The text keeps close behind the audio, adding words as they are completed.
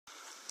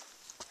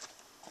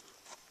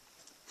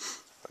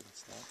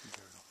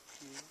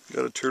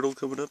Got a turtle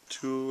coming up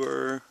to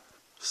our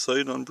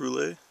site on Brule.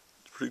 It's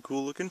pretty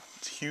cool looking.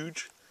 It's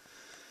huge.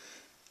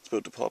 It's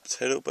about to pop its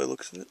head out by the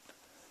looks of it.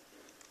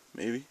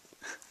 Maybe.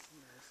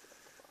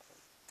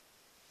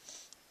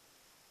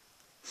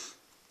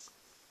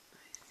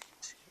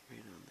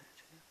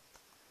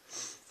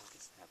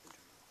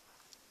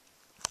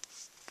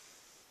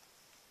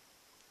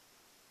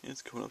 Yeah,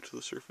 it's coming up to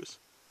the surface.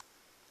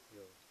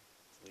 Yo,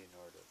 it's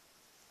Leonardo.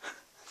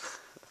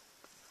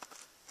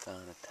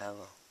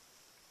 Donatello.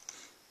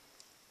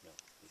 No,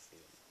 he's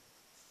Leonardo.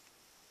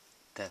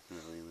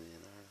 Definitely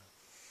Leonardo.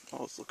 I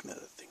was looking at a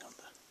thing on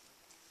the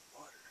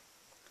water.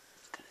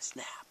 It's gonna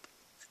snap.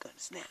 It's gonna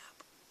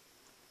snap.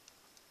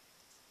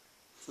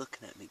 It's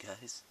looking at me,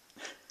 guys.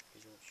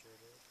 You don't sure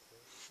it is.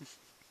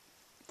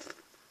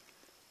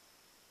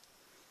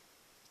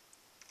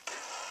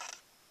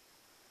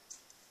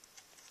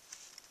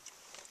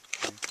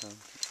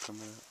 It's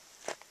coming up.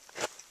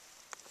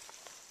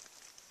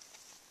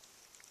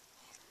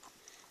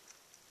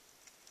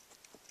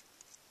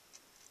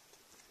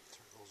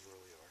 Turtles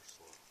really are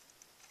slow.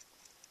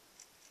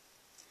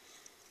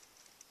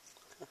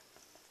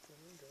 There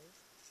we go.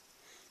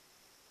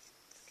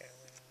 It's got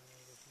way on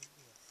the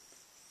video.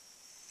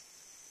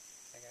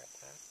 I got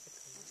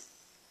popsicles.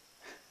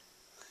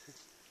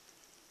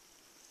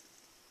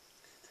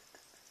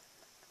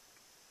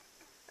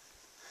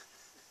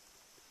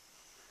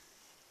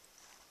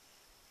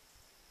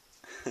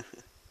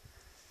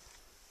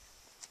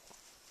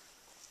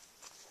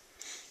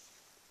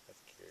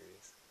 That's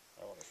curious. I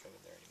don't want to swim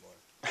in there anymore.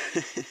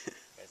 You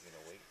guys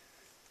gonna wait?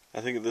 I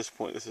think at this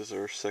point this is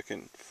our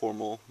second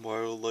formal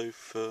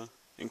wildlife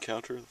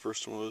encounter. The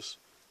first one was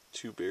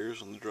 2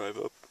 bears on the drive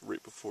up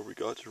right before we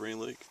got to Rain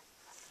Lake.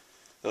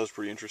 That was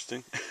pretty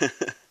interesting. Yeah.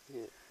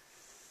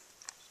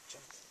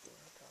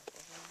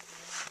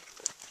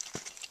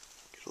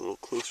 Get a little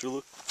closer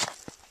look.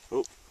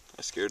 Oh,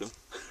 I scared him.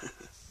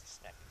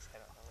 Snapped his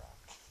head on the rock.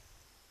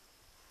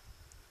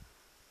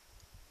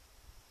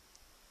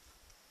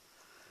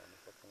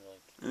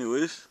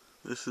 Anyways,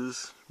 this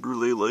is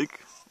Brule Lake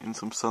in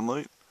some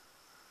sunlight.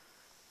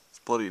 It's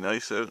bloody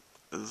nice out.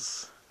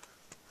 It's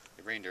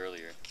It rained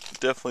earlier.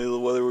 definitely the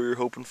weather we were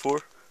hoping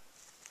for.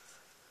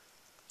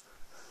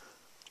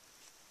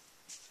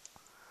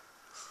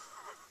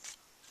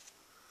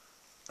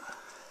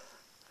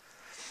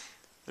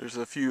 There's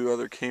a few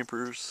other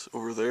campers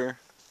over there.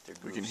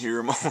 We can hear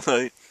them all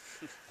night.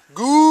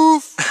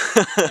 Goof!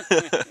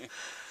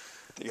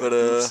 But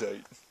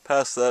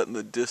past that in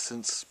the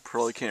distance,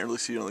 probably can't really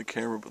see it on the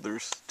camera, but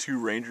there's 2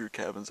 ranger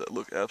cabins that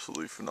look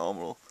absolutely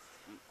phenomenal.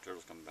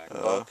 Turtles coming back.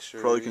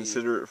 Probably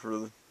consider it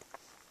for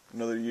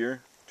another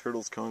year.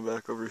 Turtles coming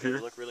back over here. They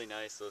look really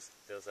nice, those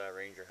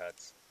ranger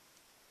huts.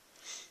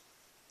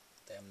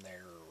 Them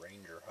there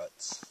ranger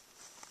huts.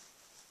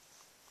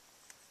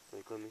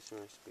 Like, let me see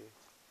my spear.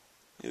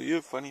 Yo, you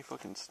have funny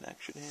fucking snack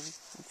shit handy?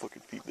 I'll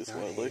fucking feed this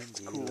wildlife. It's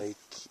cool. Like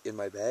in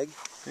my bag?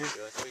 Yeah.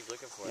 Yo, that's what he's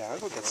looking for. Yeah, I'll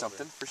go get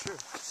something for sure.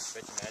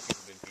 Bet you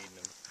Matthew's been feeding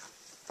him.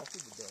 I'll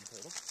feed the damn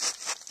turtle.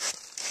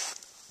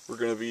 We're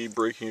gonna be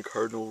breaking a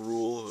cardinal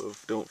rule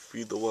of don't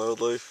feed the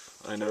wildlife.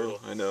 I know.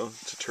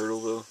 It's a turtle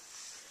though.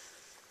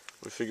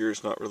 We figure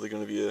it's not really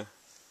gonna be a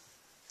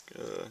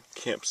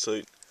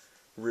campsite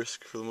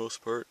risk for the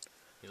most part.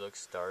 He looks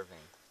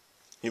starving.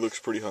 He looks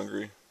pretty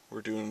hungry.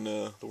 We're doing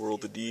the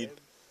world a deed.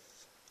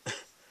 He's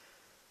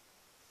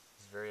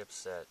very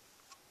upset.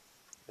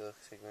 It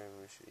looks like maybe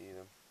we should eat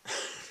him.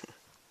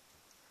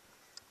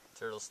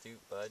 Turtle stoop,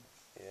 bud.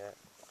 Yeah.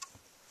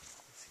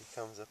 If he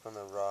comes up on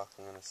the rock,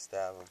 I'm gonna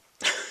stab him.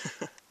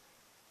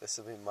 This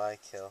will be my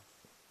kill.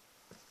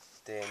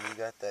 Dan, you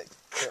got that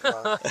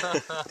chipmunk.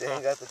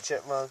 Dan got the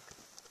chipmunk.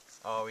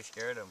 Oh, we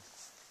scared him.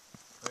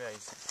 Look at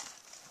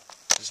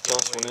Just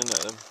toss one in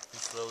at him.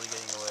 He's slowly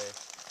getting away.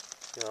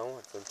 Yeah, I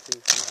want some too.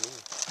 Feed me.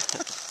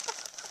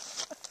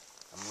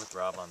 I'm with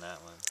Rob on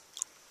that one.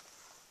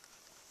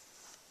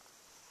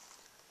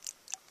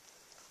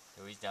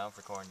 Yo, he's down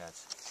for corn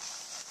nuts.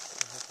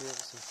 I hope you have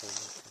some corn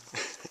nuts.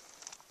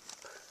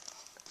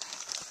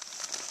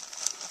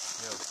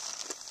 Yo,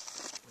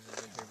 what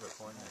does it hear about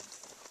corn nuts?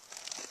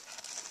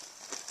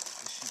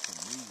 This shit's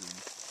amazing.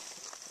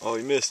 Oh,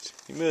 he missed.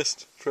 He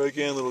missed. Try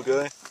again, little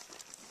guy.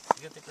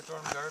 You gotta think we're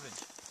throwing him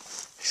garbage.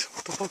 He said,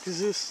 what the fuck is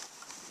this?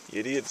 You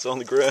idiot, it's on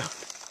the ground.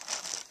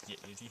 You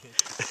idiot.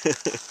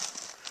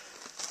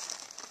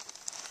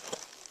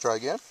 Try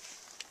again?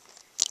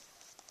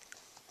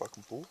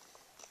 Fucking fool.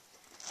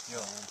 Yo,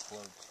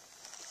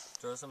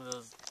 throw some of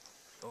those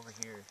over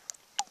here.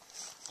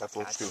 That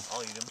floats too.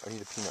 I'll eat them. I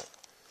need a peanut.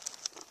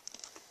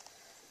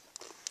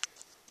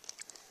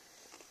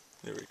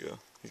 There we go.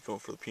 He's going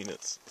for the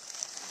peanuts.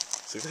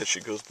 See if that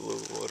shit goes below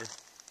the water.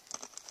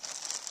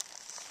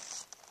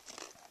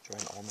 Try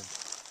an almond.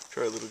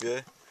 Try, little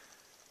guy.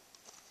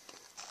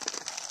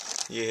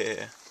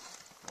 Yeah.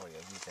 Oh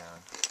yeah, he's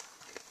down.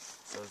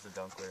 So is the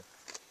dunkler.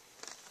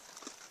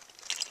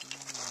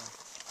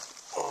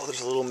 Oh,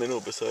 there's a little minnow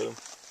beside him.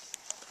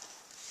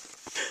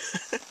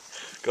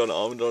 Got an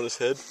almond on his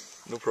head.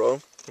 No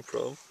problem. No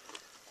problem.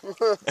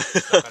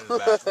 Stuck on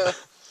his back.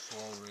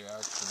 Full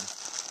reaction.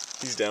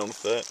 He's down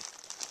with that.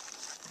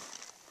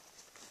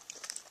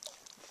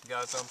 You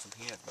gotta throw him some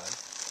peanuts, bud.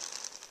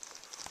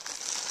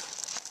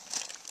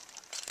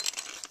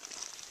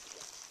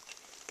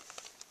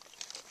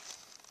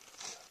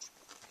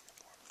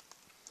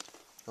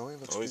 Oh, he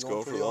looks Oh, to be he's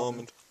going for the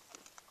almond.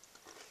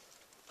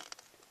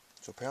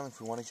 So apparently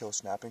if we want to kill a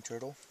snapping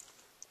turtle,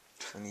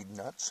 we need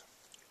nuts.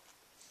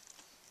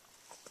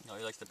 No,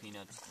 he likes the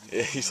peanuts.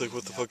 Yeah, he's like,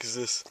 what the fuck is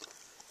this?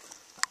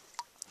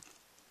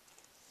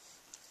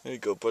 There you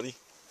go, buddy.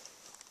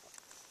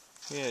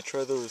 Yeah,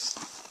 try those.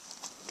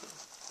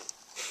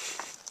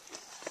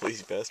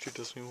 Lazy bastard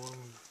doesn't even want to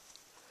move.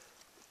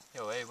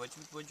 Yo, hey,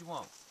 what'd you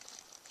want?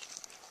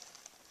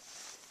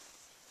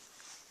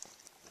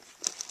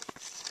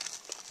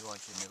 You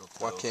want your middle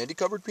toe. Want candy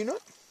covered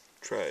peanut?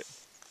 Try it.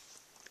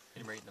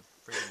 Hit him right in the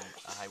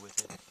friggin' eye with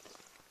it.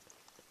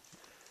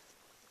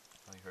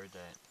 Oh, you heard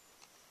that.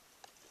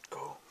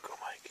 Go,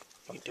 Mike.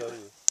 I'll tell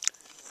you.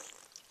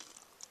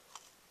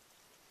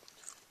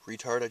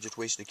 Retard, I just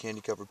wasted a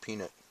candy covered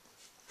peanut.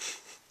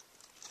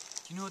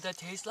 Do you know what that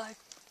tastes like?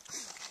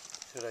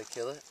 Should I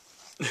kill it?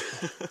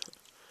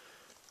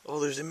 Oh,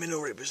 there's a minnow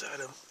right beside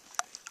him.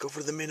 Go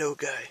for the minnow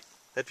guy.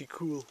 That'd be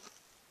cool.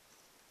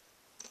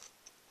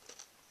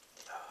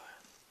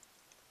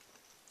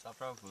 Stop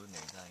throwing food in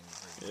there. He's not even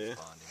friggin'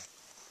 responding.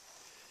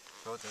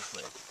 Throw it this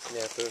way.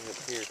 Yeah, throw it up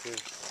here too.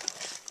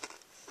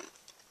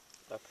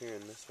 Up here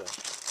and this way.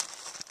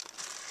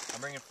 I'm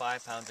bringing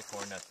 5 pounds of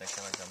corn nuts next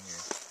time I come here.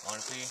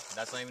 Honestly,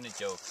 that's not even a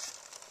joke.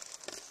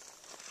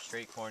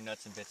 Straight corn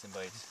nuts and bits and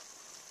bites.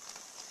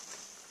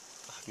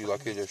 You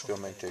lucky there's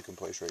filming taking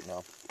place right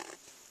now.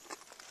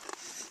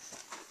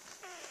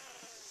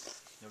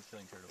 No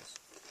killing turtles.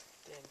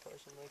 Damn, pour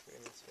some liquor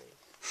in his face.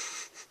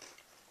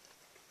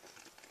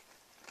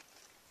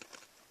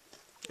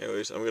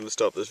 Anyways, I'm gonna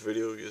stop this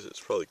video because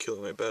it's probably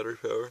killing my battery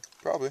power.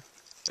 Probably.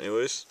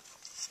 Anyways,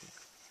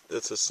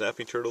 that's a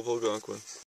snapping turtle of Algonquin.